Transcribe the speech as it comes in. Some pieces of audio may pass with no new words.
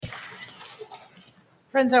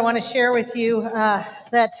Friends, I want to share with you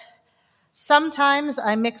that sometimes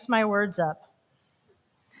I mix my words up.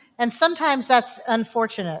 And sometimes that's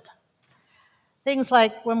unfortunate. Things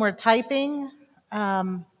like when we're typing,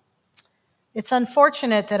 um, it's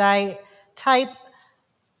unfortunate that I type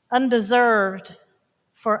undeserved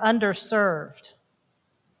for underserved.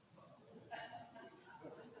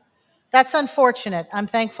 That's unfortunate. I'm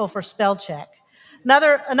thankful for spell check.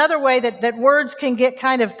 Another way that words can get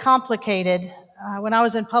kind of complicated, when I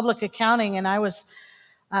was in public accounting and I was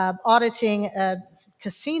auditing a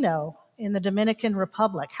casino in the Dominican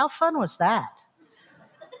Republic. How fun was that?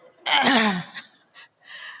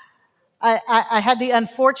 I had the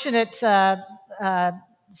unfortunate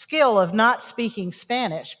skill of not speaking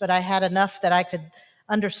Spanish, but I had enough that I could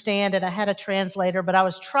understand, and I had a translator, but I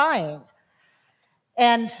was trying.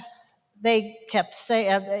 And they kept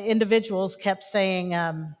saying, individuals kept saying,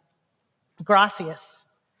 gracias.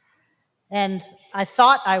 And I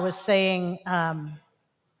thought I was saying,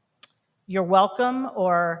 you're welcome,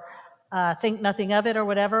 or think nothing of it, or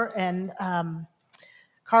whatever. And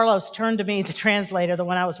Carlos turned to me, the translator, the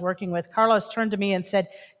one I was working with, Carlos turned to me and said,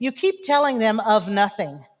 "You keep telling them of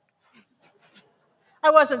nothing."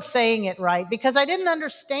 I wasn't saying it right because I didn't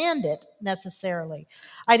understand it necessarily.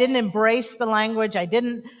 I didn't embrace the language. I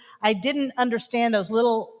didn't understand those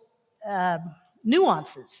little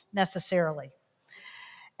nuances necessarily.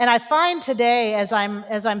 And I find today, as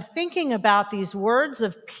I'm thinking about these words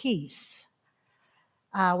of peace,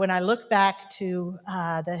 when I look back to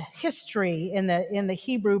the history in the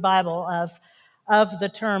Hebrew Bible of the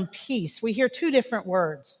term peace, we hear two different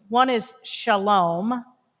words. One is shalom,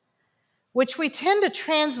 which we tend to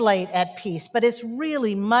translate at peace, but it's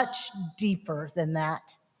really much deeper than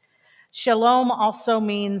that. Shalom also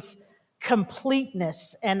means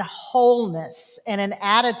completeness and wholeness and an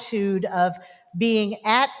attitude of being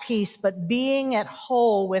at peace, but being at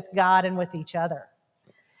whole with God and with each other.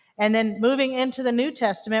 And then moving into the New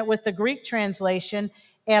Testament with the Greek translation,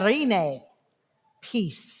 eirene,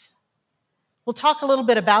 peace. We'll talk a little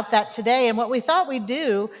bit about that today. And what we thought we'd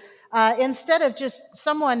do, instead of just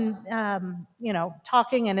someone,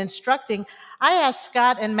 talking and instructing, I asked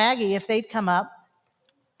Scott and Maggie if they'd come up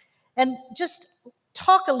and just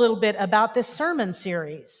talk a little bit about this sermon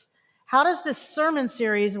series. How does this sermon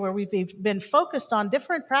series, where we've been focused on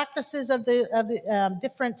different practices of the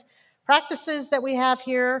different practices that we have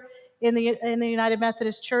here in the United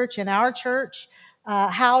Methodist Church, in our church,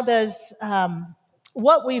 how does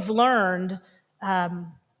what we've learned,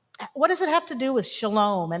 what does it have to do with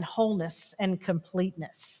shalom and wholeness and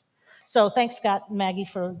completeness? So thanks, Scott and Maggie,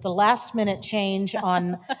 for the last minute change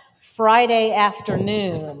on Friday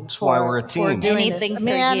afternoon. That's why we're a team. Doing Anything this. for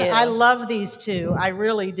Man, you. I love these two. I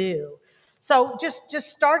really do. So just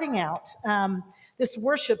starting out, this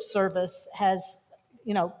worship service has,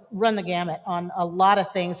 run the gamut on a lot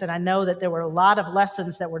of things, and I know that there were a lot of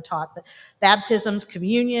lessons that were taught. But baptisms,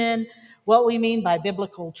 communion, what we mean by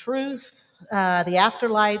biblical truth, the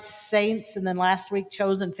afterlights, saints, and then last week,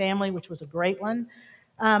 chosen family, which was a great one.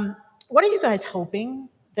 What are you guys hoping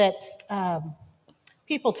that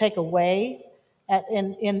people take away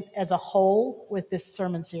in as a whole with this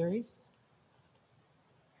sermon series?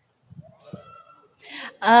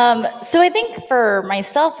 So I think for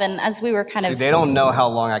myself, and as we were kind See, of, they don't know how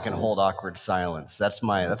long I can hold awkward silence. That's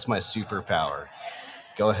my superpower.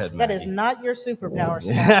 Go ahead, Maggie. That is not your superpower,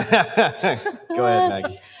 Scott. Go ahead,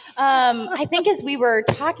 Maggie. I think as we were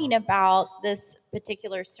talking about this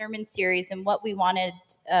particular sermon series and what we wanted,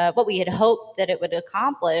 what we had hoped that it would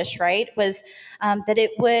accomplish, right, was that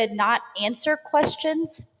it would not answer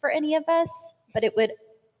questions for any of us, but it would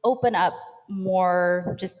open up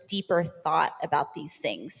more just deeper thought about these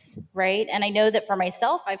things, right? And I know that for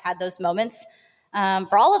myself, I've had those moments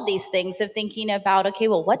for all of these things of thinking about, okay,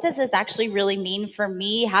 well, what does this actually really mean for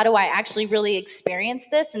me? How do I actually really experience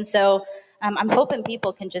this? And so I'm hoping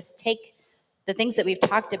people can just take the things that we've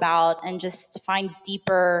talked about and just find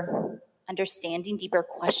deeper understanding, deeper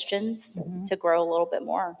questions to grow a little bit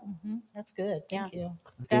more. Mm-hmm. That's good. Thank you.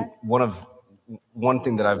 I think one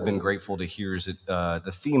thing that I've been grateful to hear is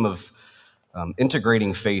the theme of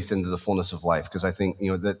integrating faith into the fullness of life, because I think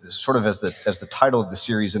that sort of as the title of the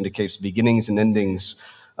series indicates, beginnings and endings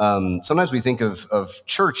sometimes we think of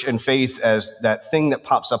church and faith as that thing that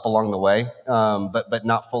pops up along the way, but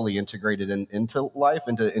not fully integrated into life,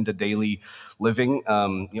 into daily living.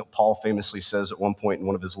 Paul famously says at one point in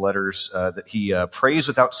one of his letters that he prays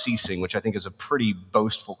without ceasing, which I think is a pretty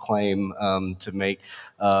boastful claim to make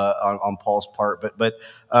on Paul's part. But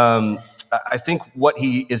I think what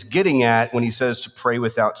he is getting at when he says to pray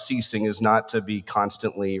without ceasing is not to be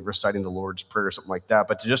constantly reciting the Lord's Prayer or something like that,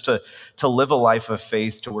 but to live a life of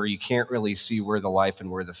faith to where you can't really see where the life and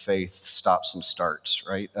where the faith stops and starts,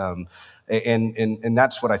 right? And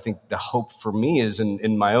that's what I think the hope for me is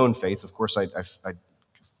in my own faith. Of course, I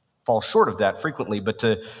fall short of that frequently, but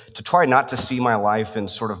to try not to see my life in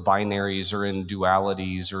sort of binaries or in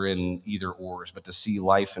dualities or in either ors, but to see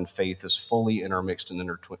life and faith as fully intermixed and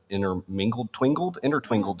intermingled.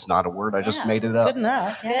 Intertwingled's not a word. I just made it up. Good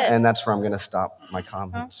enough. Yeah. And that's where I'm going to stop my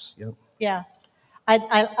comments. Yep. Yeah.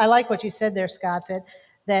 I like what you said there, Scott,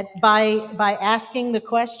 that by asking the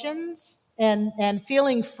questions and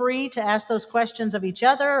feeling free to ask those questions of each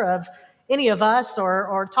other, of any of us,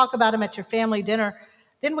 or talk about them at your family dinner,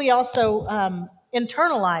 then we also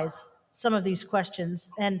internalize some of these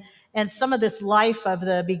questions and some of this life of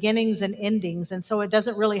the beginnings and endings. And so it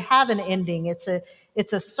doesn't really have an ending. It's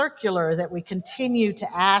a circular that we continue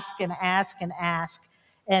to ask and ask and ask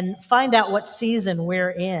and find out what season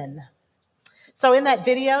we're in. So in that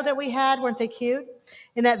video that we had, weren't they cute?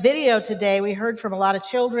 In that video today, we heard from a lot of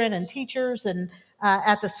children and teachers and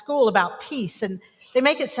at the school about peace. And they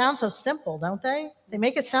make it sound so simple, don't they? They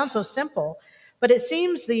make it sound so simple. But it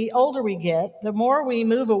seems the older we get, the more we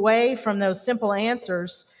move away from those simple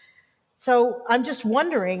answers. So I'm just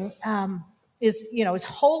wondering, is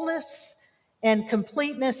wholeness and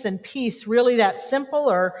completeness and peace really that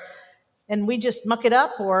simple, and we just muck it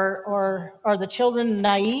up, or are the children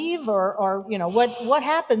naive, or what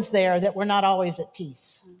happens there that we're not always at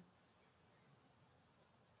peace?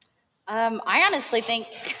 I honestly think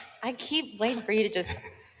I keep waiting for you to just.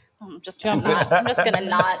 I'm just gonna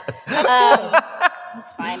nod.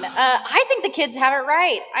 It's fine. I think the kids have it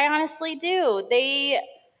right. I honestly do.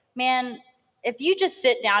 If you just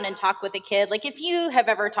sit down and talk with a kid, like if you have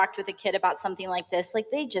ever talked with a kid about something like this,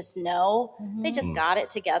 like they just know, they just got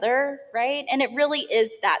it together, right? And it really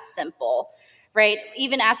is that simple, right?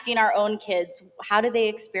 Even asking our own kids, how do they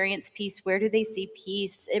experience peace? Where do they see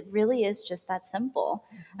peace? It really is just that simple.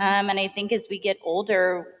 And I think as we get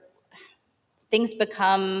older, things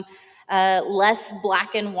become less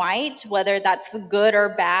black and white, whether that's good or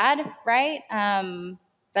bad, right?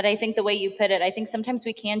 But I think the way you put it, I think sometimes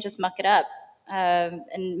we can just muck it up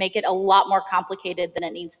and make it a lot more complicated than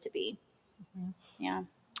it needs to be. Yeah.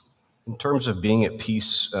 In terms of being at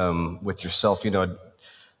peace with yourself,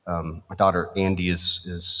 my daughter Andy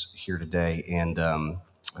is here today, and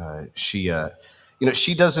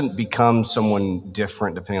she doesn't become someone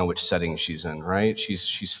different depending on which setting she's in, right? She's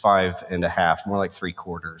 5.5, more like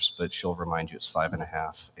 3/4, but she'll remind you it's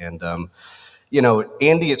 5.5. And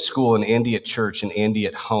Andy at school and Andy at church and Andy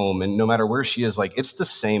at home, and no matter where she is, like, it's the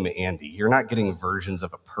same Andy. You're not getting versions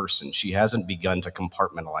of a person. She hasn't begun to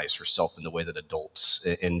compartmentalize herself in the way that adults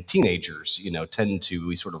and teenagers, tend to.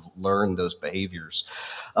 We sort of learn those behaviors.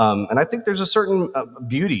 And I think there's a certain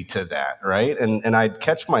beauty to that, right? And I'd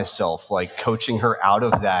catch myself like coaching her out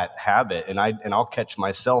of that habit, and I'll catch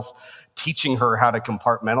myself teaching her how to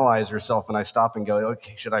compartmentalize herself, and I stop and go,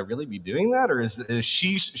 okay, should I really be doing that, or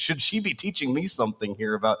should she be teaching me something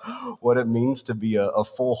here about what it means to be a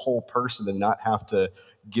full whole person and not have to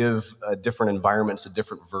give different environments a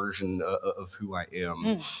different version of who I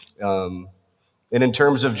am. And in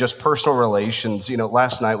terms of just personal relations,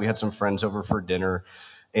 last night we had some friends over for dinner,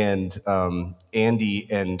 and Andy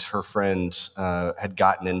and her friend had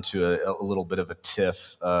gotten into a little bit of a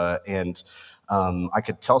tiff, and I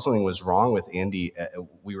could tell something was wrong with Andy.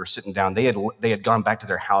 We were sitting down. They had gone back to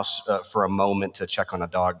their house for a moment to check on a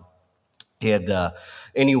dog. And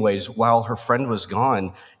anyways, while her friend was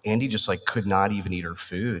gone, Andy just could not even eat her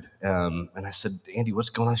food. And I said, Andy, what's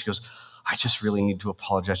going on? She goes, I just really need to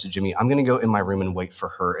apologize to Jimmy. I'm going to go in my room and wait for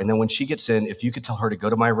her. And then when she gets in, if you could tell her to go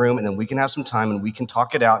to my room, and then we can have some time and we can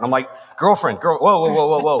talk it out. And I'm like, girl,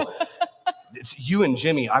 whoa. It's you and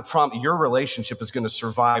Jimmy. I promise your relationship is going to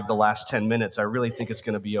survive the last 10 minutes. I really think it's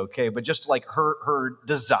going to be okay. But just like her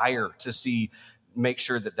desire to make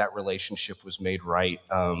sure that relationship was made right.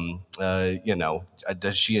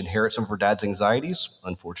 Does she inherit some of her dad's anxieties?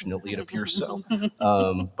 Unfortunately, it appears so.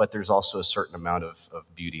 But there's also a certain amount of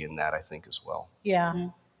beauty in that, I think, as well. Yeah. Mm-hmm.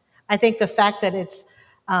 I think the fact that it's,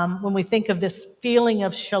 when we think of this feeling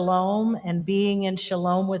of shalom and being in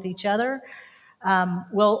shalom with each other,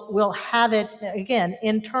 will have it again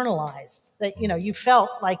internalized, that you felt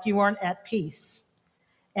like you weren't at peace.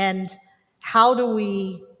 And how do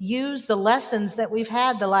we use the lessons that we've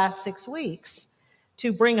had the last 6 weeks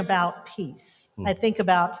to bring about peace? I think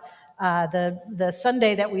about the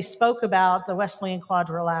Sunday that we spoke about the Wesleyan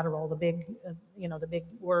quadrilateral, the big the big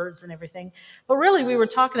words and everything. But really, we were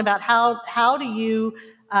talking about how do you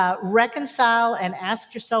reconcile and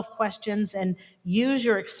ask yourself questions and use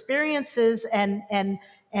your experiences and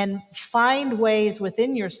find ways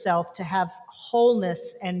within yourself to have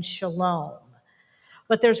wholeness and shalom.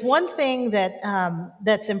 But there's one thing that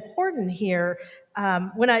that's important here.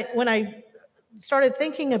 When I started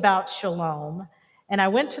thinking about shalom, and I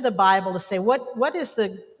went to the Bible to say, what is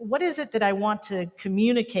it that I want to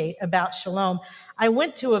communicate about shalom? I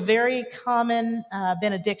went to a very common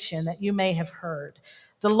benediction that you may have heard.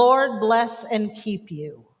 The Lord bless and keep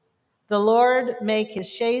you. The Lord make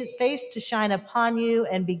his face to shine upon you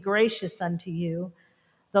and be gracious unto you.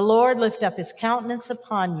 The Lord lift up his countenance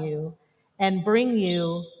upon you and bring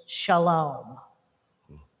you shalom.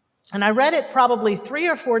 And I read it probably 3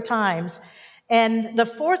 or 4 times. And the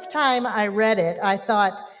 4th time I read it, I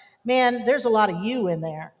thought, man, there's a lot of you in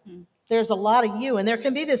there. There's a lot of you. And there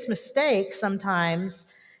can be this mistake sometimes,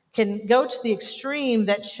 can go to the extreme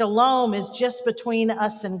that shalom is just between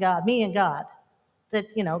us and God, me and God. That,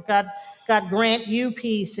 God grant you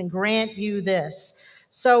peace and grant you this.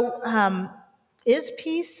 So, is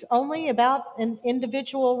peace only about an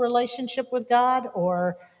individual relationship with God,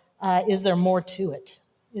 or is there more to it?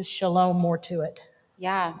 Is shalom more to it?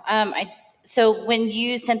 Yeah. So when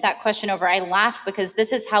you sent that question over, I laughed because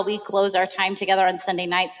this is how we close our time together on Sunday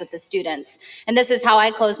nights with the students. And this is how I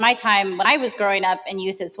closed my time when I was growing up in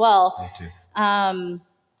youth as well. Me too.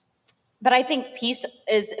 But I think peace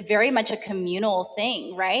is very much a communal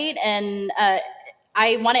thing, right? And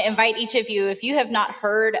I want to invite each of you, if you have not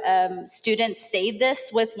heard students say this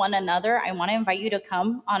with one another, I want to invite you to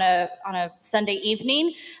come on a Sunday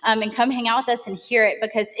evening and come hang out with us and hear it,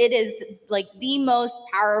 because it is like the most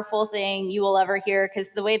powerful thing you will ever hear.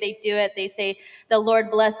 Because the way they do it, they say, the Lord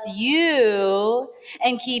bless you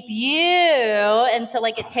and keep you. And so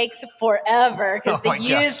like it takes forever because the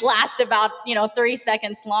yous last about 3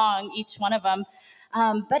 seconds long, each one of them.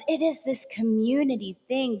 But it is this community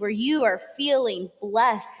thing where you are feeling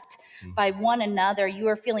blessed by one another. You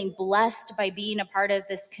are feeling blessed by being a part of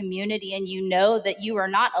this community, and you know that you are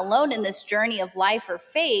not alone in this journey of life or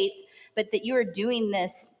faith, but that you are doing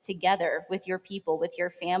this together with your people, with your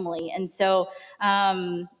family. And so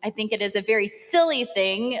I think it is a very silly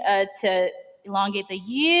thing to elongate the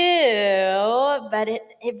you, but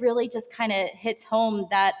it really just kind of hits home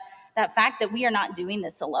that fact that we are not doing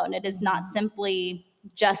this alone. It is not simply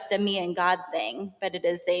just a me and God thing, but it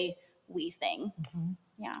is a we thing. Mm-hmm.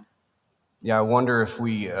 Yeah. Yeah, I wonder if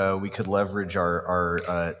we could leverage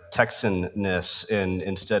our Texan-ness and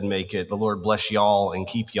instead make it the Lord bless y'all and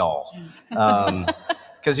keep y'all.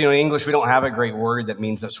 Because, in English, we don't have a great word that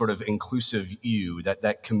means that sort of inclusive you,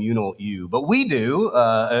 that communal you. But we do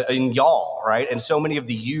in y'all, right? And so many of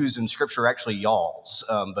the yous in Scripture are actually y'alls.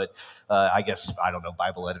 But I guess, I don't know,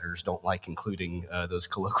 Bible editors don't like including those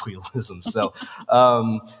colloquialisms. So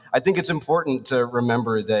I think it's important to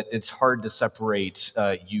remember that it's hard to separate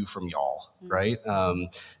you from y'all, right?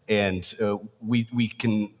 And we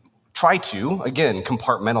can try to, again,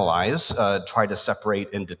 compartmentalize, try to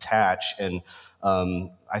separate and detach. And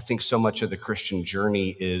I think so much of the Christian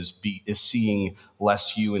journey is seeing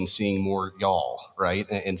less you and seeing more y'all, right?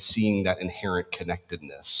 And seeing that inherent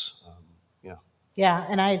connectedness. Yeah,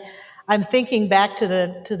 and I'm thinking back to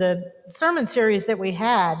the sermon series that we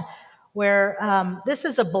had, where this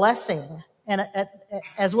is a blessing and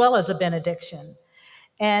as well as a benediction.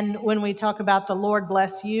 And when we talk about the Lord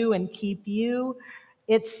bless you and keep you,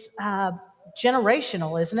 it's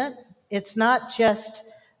generational, isn't it? It's not just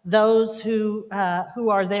those who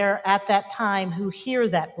are there at that time who hear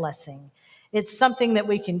that blessing. It's something that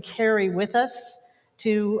we can carry with us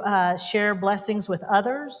to share blessings with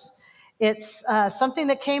others. It's something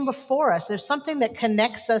that came before us. There's something that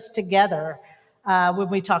connects us together when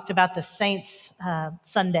we talked about the Saints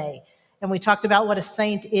Sunday. And we talked about what a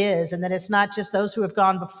saint is, and that it's not just those who have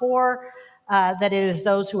gone before, that it is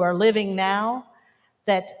those who are living now,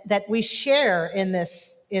 that we share in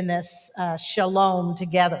this shalom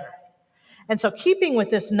together. And so, keeping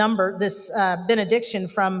with this benediction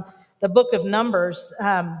from the book of Numbers,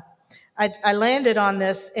 I landed on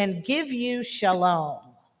this, and give you shalom.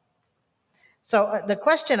 So the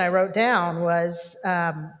question I wrote down was,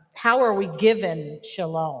 how are we given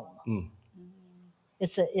shalom?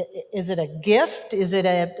 Is it a gift? Is it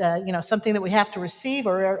something that we have to receive,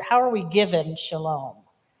 or how are we given shalom?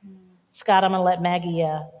 Scott, I'm going to let Maggie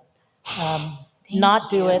not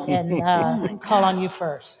do it and call on you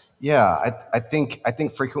first. Yeah, I think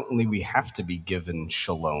frequently we have to be given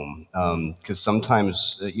shalom, because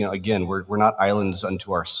sometimes again we're not islands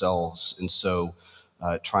unto ourselves, and so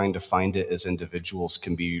trying to find it as individuals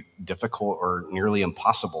can be difficult or nearly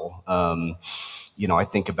impossible. I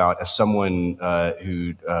think about, as someone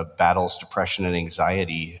who battles depression and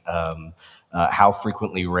anxiety, how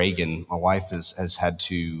frequently Reagan, my wife, has had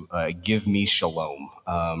to give me shalom,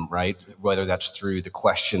 right? Whether that's through the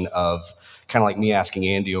question of, kind of like me asking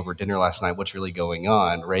Andy over dinner last night, what's really going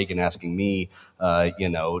on? Reagan asking me,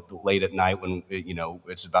 late at night when,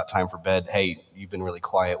 it's about time for bed, hey, you've been really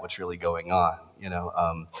quiet, what's really going on?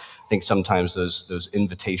 I think sometimes those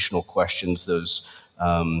invitational questions,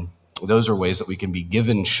 those are ways that we can be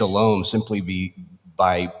given shalom, simply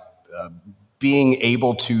by being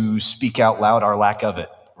able to speak out loud our lack of it,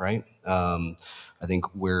 right? I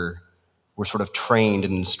think we're sort of trained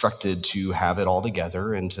and instructed to have it all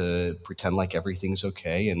together and to pretend like everything's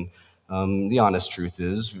okay. And the honest truth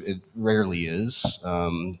is, it rarely is.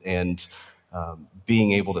 And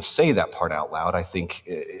being able to say that part out loud, I think,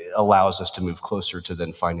 allows us to move closer to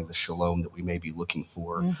then finding the shalom that we may be looking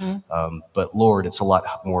for. But Lord, it's a lot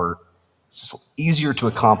more, it's just easier to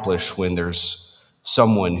accomplish when there's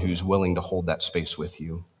someone who's willing to hold that space with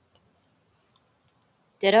you.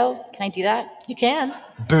 Ditto. Can I do that? You can.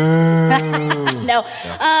 Boom. No.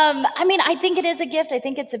 I think it is a gift. I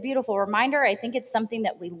think it's a beautiful reminder. I think it's something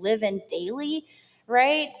that we live in daily,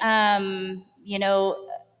 right?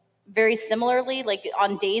 Very similarly, like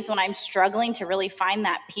on days when I'm struggling to really find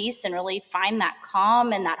that peace and really find that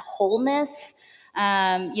calm and that wholeness,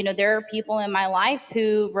 there are people in my life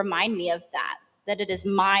who remind me of that it is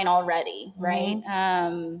mine already, right?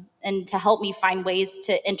 And to help me find ways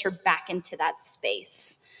to enter back into that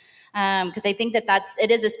space. Because I think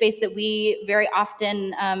it is a space that we very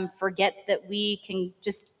often forget that we can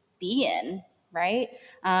just be in, right?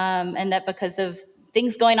 And that because of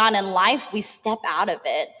things going on in life, we step out of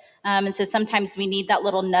it. And so sometimes we need that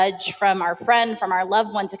little nudge from our friend, from our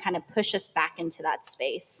loved one, to kind of push us back into that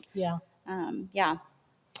space. Yeah. Yeah.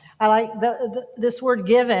 I like this word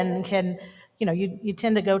given can, you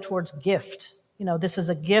tend to go towards gift. This is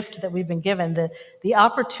a gift that we've been given, the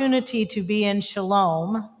opportunity to be in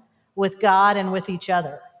shalom with God and with each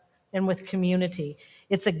other and with community.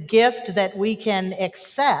 It's a gift that we can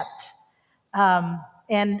accept and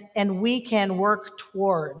we can work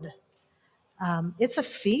toward. It's a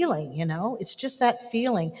feeling, it's just that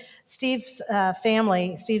feeling. Steve's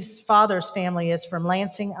father's family is from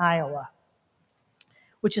Lansing, Iowa,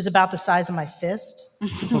 which is about the size of my fist.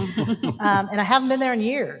 And I haven't been there in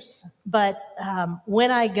years. But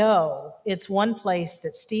when I go, it's one place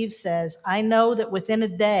that Steve says, I know that within a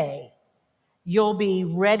day, you'll be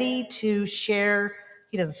ready to share.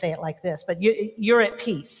 He doesn't say it like this, but you're at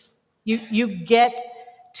peace. You get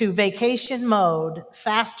to vacation mode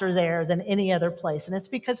faster there than any other place. And it's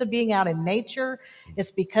because of being out in nature.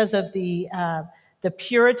 It's because of the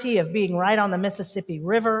purity of being right on the Mississippi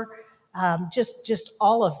River. Just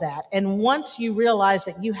all of that. And once you realize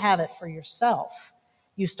that you have it for yourself,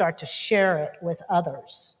 you start to share it with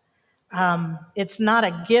others. It's not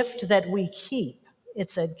a gift that we keep.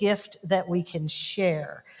 It's a gift that we can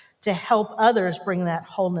share to help others bring that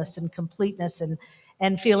wholeness and completeness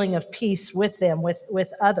and feeling of peace with them,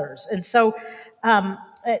 with others. And so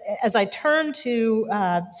as I turn to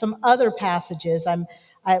some other passages,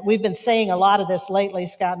 we've been saying a lot of this lately,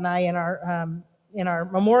 Scott and I, in our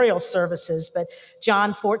memorial services, but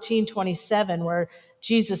John 14:27, where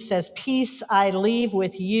Jesus says, peace I leave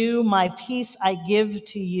with you, my peace I give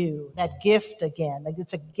to you. That gift again,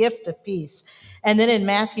 it's a gift of peace. And then in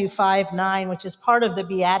Matthew 5:9, which is part of the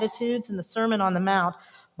Beatitudes and the Sermon on the Mount,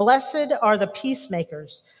 blessed are the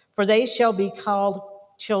peacemakers, for they shall be called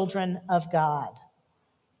children of God.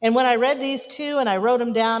 And when I read these two and I wrote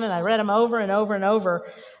them down and I read them over and over and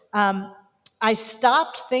over, I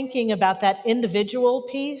stopped thinking about that individual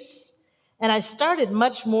piece, and I started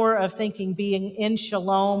much more of thinking being in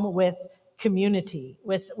shalom with community,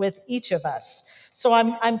 with each of us. So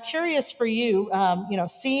I'm curious for you,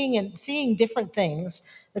 seeing different things.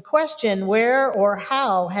 The question, where or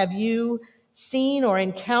how have you seen or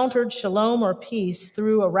encountered shalom or peace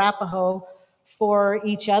through Arapahoe for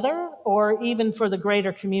each other, or even for the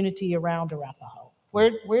greater community around Arapahoe?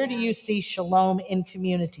 Where do you see shalom in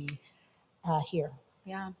community here?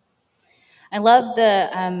 Yeah. I love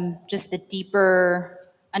just the deeper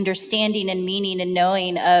understanding and meaning and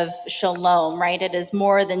knowing of shalom, right? It is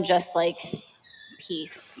more than just like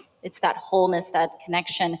peace. It's that wholeness, that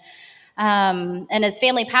connection. And as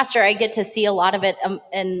family pastor, I get to see a lot of it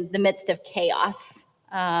in the midst of chaos,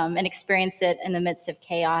 and experience it in the midst of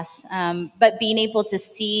chaos. But being able to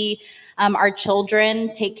see our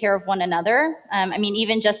children take care of one another. I mean,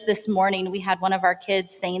 even just this morning, we had one of our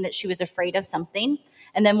kids saying that she was afraid of something.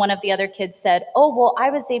 And then one of the other kids said, oh, well,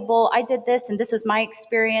 I did this, and this was my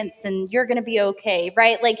experience, and you're going to be okay,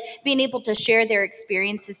 right? Like being able to share their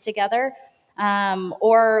experiences together.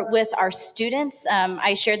 Or with our students.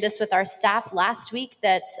 I shared this with our staff last week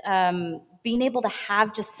that being able to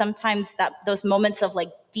have just sometimes those moments of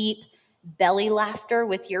like deep belly laughter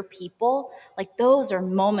with your people, like those are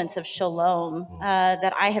moments of shalom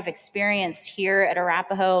that I have experienced here at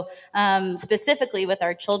Arapahoe, specifically with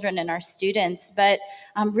our children and our students, but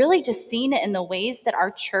really just seeing it in the ways that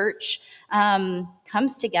our church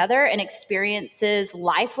comes together and experiences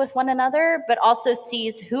life with one another, but also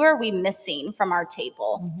sees who are we missing from our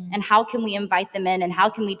table, and how can we invite them in, and how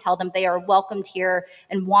can we tell them they are welcomed here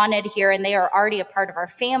and wanted here, and they are already a part of our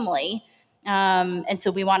family. And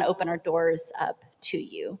so we want to open our doors up to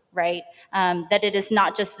you, right? That it is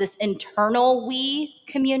not just this internal we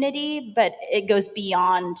community, but it goes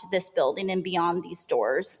beyond this building and beyond these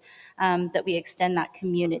doors, that we extend that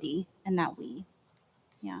community and that we.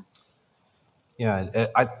 Yeah. Yeah,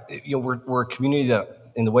 we're a community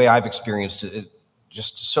that, in the way I've experienced it,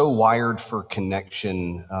 just so wired for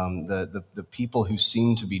connection. The people who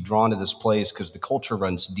seem to be drawn to this place because the culture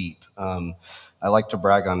runs deep. I like to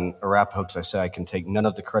brag on Arapahoe because I say I can take none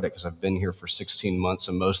of the credit because I've been here for 16 months,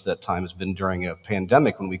 and most of that time has been during a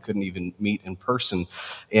pandemic when we couldn't even meet in person.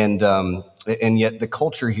 And yet the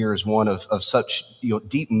culture here is one of such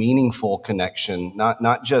deep, meaningful connection,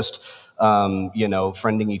 not just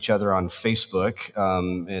friending each other on Facebook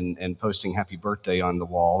and posting happy birthday on the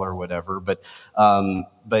wall or whatever,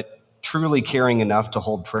 but truly caring enough to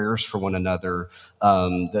hold prayers for one another.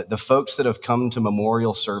 The folks that have come to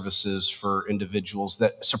memorial services for individuals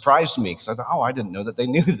that surprised me because I thought, I didn't know that they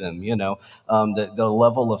knew them. The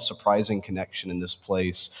level of surprising connection in this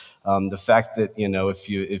place. The fact that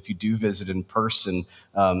if you do visit in person,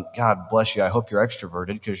 God bless you. I hope you're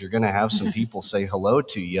extroverted because you're going to have some people say hello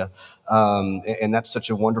to you, and that's such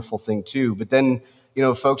a wonderful thing too. But then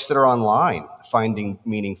folks that are online finding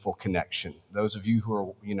meaningful connection. Those of you who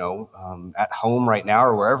are at home right now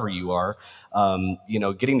or wherever you are,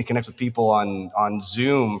 getting to connect with people on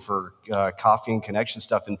Zoom for coffee and connection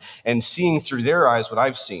stuff, and seeing through their eyes what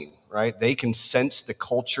I've seen. Right, they can sense the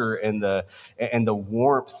culture and the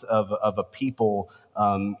warmth of a people,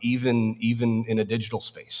 even in a digital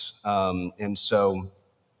space, and so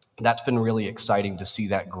that's been really exciting to see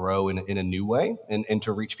that grow in a new way and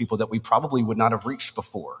to reach people that we probably would not have reached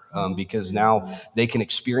before, because now they can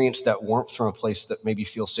experience that warmth from a place that maybe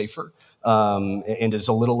feels safer. And is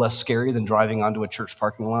a little less scary than driving onto a church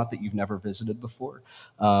parking lot that you've never visited before.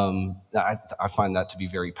 I find that to be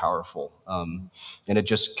very powerful. And it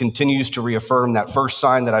just continues to reaffirm that first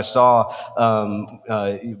sign that I saw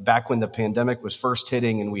back when the pandemic was first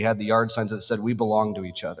hitting and we had the yard signs that said, "We belong to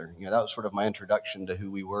each other." That was sort of my introduction to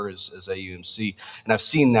who we were as AUMC. And I've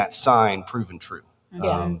seen that sign proven true.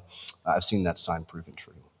 Yeah. I've seen that sign proven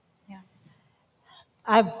true.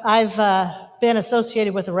 I've been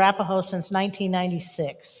associated with Arapahoe since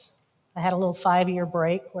 1996. I had a little 5-year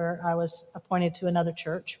break where I was appointed to another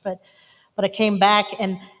church, but I came back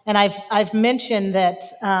and I've mentioned that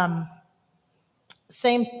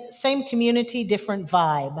same community, different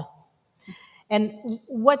vibe. And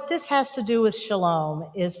what this has to do with Shalom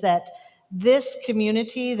is that this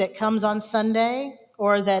community that comes on Sunday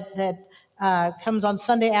or that comes on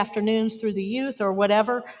Sunday afternoons through the youth or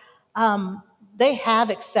whatever, they have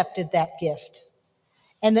accepted that gift.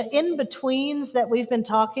 And the in-betweens that we've been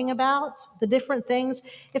talking about, the different things,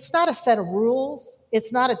 it's not a set of rules.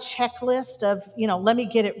 It's not a checklist of, let me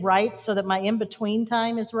get it right so that my in-between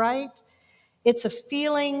time is right. It's a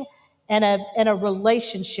feeling and a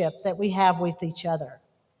relationship that we have with each other.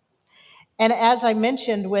 And as I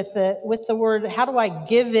mentioned with the word, how do I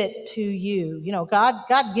give it to you?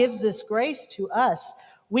 God gives this grace to us.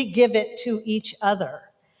 We give it to each other.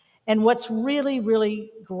 And what's really,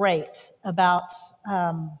 really great about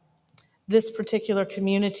this particular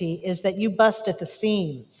community is that you bust at the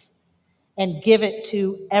seams and give it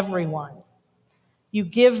to everyone. You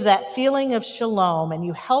give that feeling of shalom and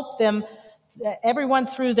you help everyone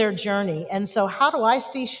through their journey. And so how do I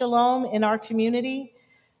see shalom in our community?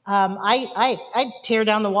 I tear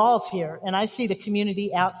down the walls here and I see the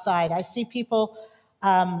community outside. I see people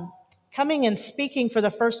coming and speaking for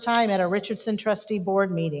the first time at a Richardson Trustee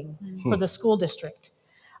Board meeting for the school district.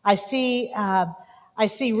 I I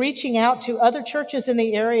see reaching out to other churches in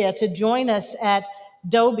the area to join us at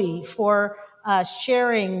Dobie for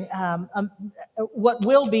sharing what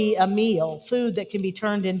will be a meal, food that can be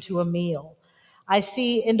turned into a meal. I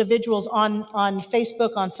see individuals on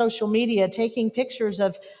Facebook, on social media, taking pictures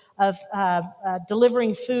of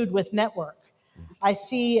delivering food with Network. I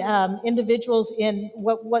see individuals in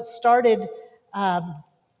what started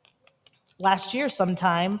last year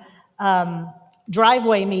sometime,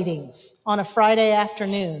 driveway meetings on a Friday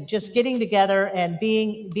afternoon, just getting together and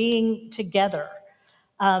being together.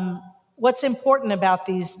 What's important about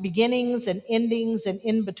these beginnings and endings and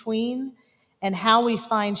in between and how we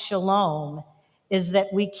find shalom is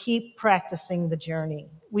that we keep practicing the journey.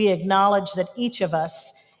 We acknowledge that each of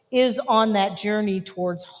us is on that journey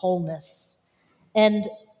towards wholeness. And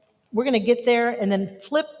we're going to get there and then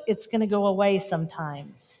flip, it's going to go away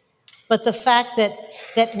sometimes. But the fact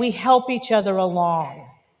that we help each other along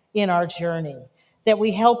in our journey, that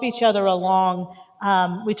we help each other along.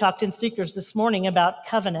 We talked in Seekers this morning about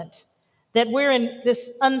covenant, that we're in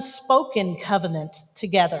this unspoken covenant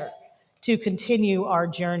together to continue our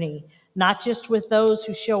journey, not just with those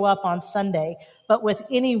who show up on Sunday, but with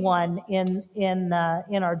anyone in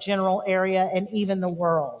our general area and even the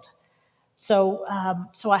world. So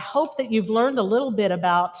I hope that you've learned a little bit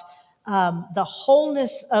about the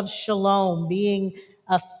wholeness of shalom being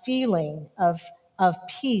a feeling of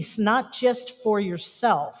peace, not just for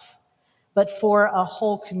yourself, but for a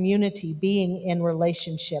whole community being in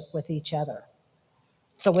relationship with each other.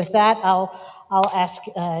 So with that, I'll ask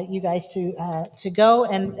you guys to go,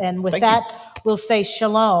 and with Thank that, we'll say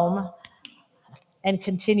shalom and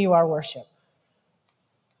continue our worship.